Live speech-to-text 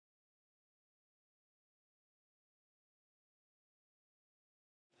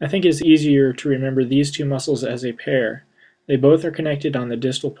I think it's easier to remember these two muscles as a pair. They both are connected on the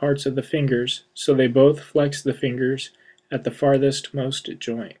distal parts of the fingers, so they both flex the fingers at the farthest most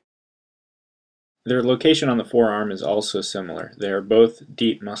joint. Their location on the forearm is also similar. They are both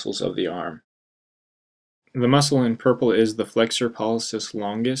deep muscles of the arm. The muscle in purple is the Flexor Policis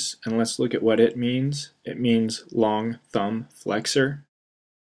Longus, and let's look at what it means. It means long thumb flexor.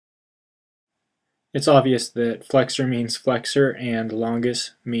 It's obvious that flexor means flexor and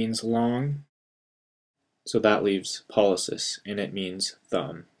longus means long, so that leaves pollicis, and it means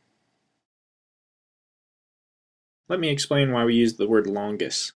thumb. Let me explain why we use the word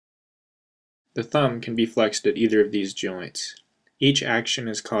longus. The thumb can be flexed at either of these joints. Each action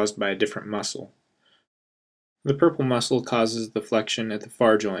is caused by a different muscle. The purple muscle causes the flexion at the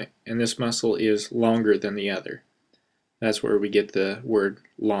far joint, and this muscle is longer than the other. That's where we get the word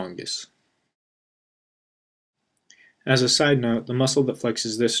longus. As a side note, the muscle that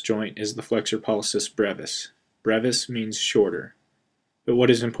flexes this joint is the Flexor Policis brevis. Brevis means shorter, but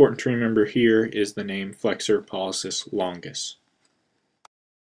what is important to remember here is the name Flexor Policis Longus.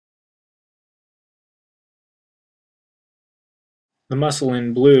 The muscle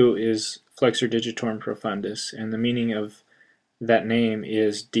in blue is Flexor Digitorum Profundus, and the meaning of that name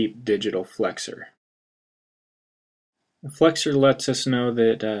is deep digital flexor. The flexor lets us know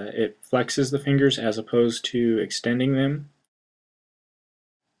that it flexes the fingers as opposed to extending them.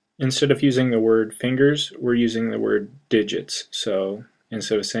 Instead of using the word fingers, we're using the word digits. So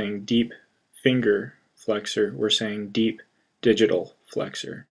instead of saying deep finger flexor, we're saying deep digital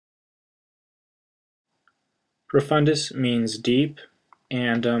flexor. Profundus means deep,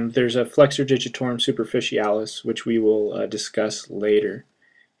 and there's a Flexor Digitorum Superficialis, which we will discuss later.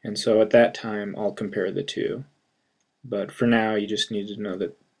 And so at that time, I'll compare the two. But for now, you just need to know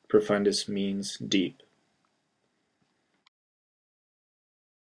that profundus means deep.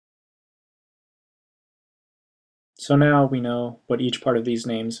 So now we know what each part of these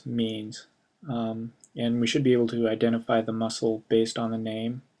names means, and we should be able to identify the muscle based on the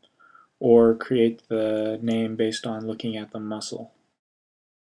name, or create the name based on looking at the muscle.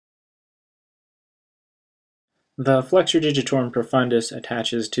 The Flexor Digitorum Profundus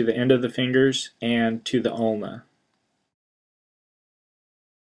attaches to the end of the fingers and to the ulna.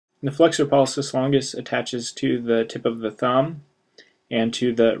 The Flexor Policis Longus attaches to the tip of the thumb and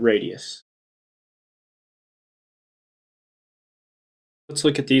to the radius. Let's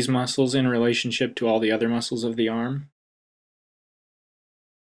look at these muscles in relationship to all the other muscles of the arm.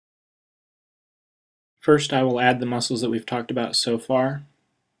 First, I will add the muscles that we've talked about so far.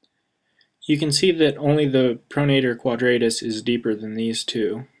 You can see that only the pronator quadratus is deeper than these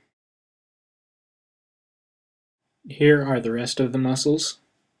two. Here are the rest of the muscles.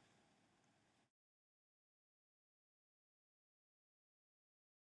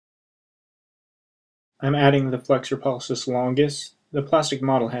 I'm adding the Flexor Policis Longus. The plastic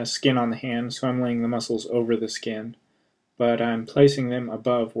model has skin on the hand, so I'm laying the muscles over the skin, but I'm placing them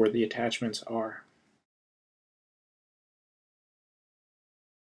above where the attachments are.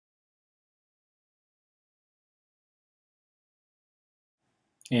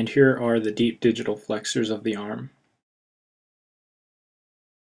 And here are the deep digital flexors of the arm.